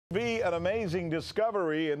be an amazing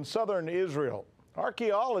discovery in southern Israel.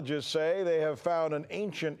 Archaeologists say they have found an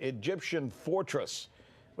ancient Egyptian fortress,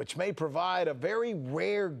 which may provide a very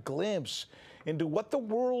rare glimpse into what the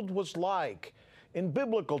world was like in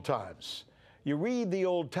biblical times. You read the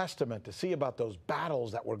Old Testament to see about those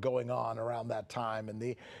battles that were going on around that time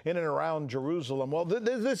in and around Jerusalem. Well,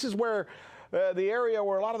 this is where the area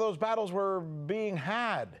where a lot of those battles were being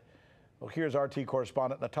had. Well, here's RT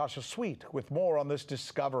correspondent Natasha Sweet with more on this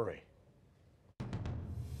discovery.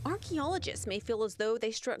 Archaeologists may feel as though they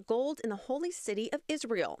struck gold in the holy city of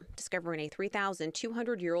Israel, discovering a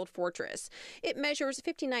 3,200-year-old fortress. It measures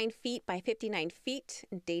 59 feet by 59 feet,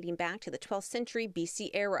 dating back to the 12th century BC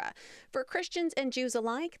era. For Christians and Jews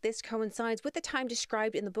alike, this coincides with the time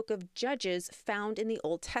described in the book of Judges found in the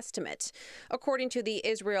Old Testament. According to the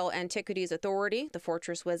Israel Antiquities Authority, the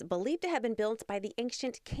fortress was believed to have been built by the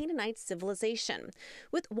ancient Canaanite civilization.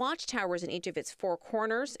 With watchtowers in each of its four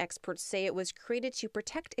corners, experts say it was created to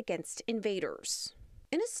protect against invaders.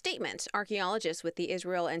 In a statement, archaeologists with the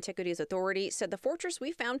Israel Antiquities Authority said the fortress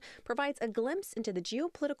we found provides a glimpse into the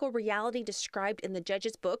geopolitical reality described in the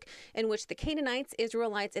Judges book, in which the Canaanites,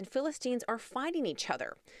 Israelites, and Philistines are fighting each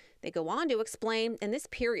other. They go on to explain, in this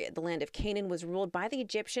period, the land of Canaan was ruled by the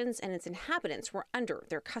Egyptians and its inhabitants were under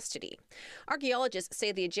their custody. Archaeologists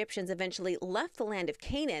say the Egyptians eventually left the land of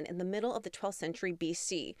Canaan in the middle of the 12th century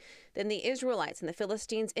BC. Then the Israelites and the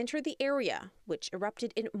Philistines entered the area, which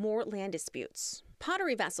erupted in more land disputes.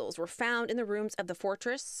 Pottery vessels were found in the rooms of the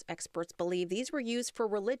fortress. Experts believe these were used for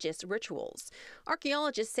religious rituals.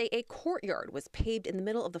 Archaeologists say a courtyard was paved in the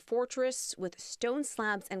middle of the fortress with stone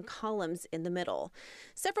slabs and columns in the middle.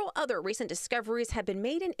 Several other recent discoveries have been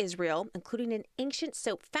made in Israel, including an ancient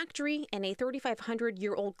soap factory and a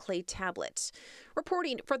 3,500-year-old clay tablet.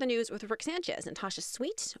 Reporting for the news with Rick Sanchez and Natasha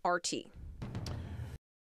Sweet, RT.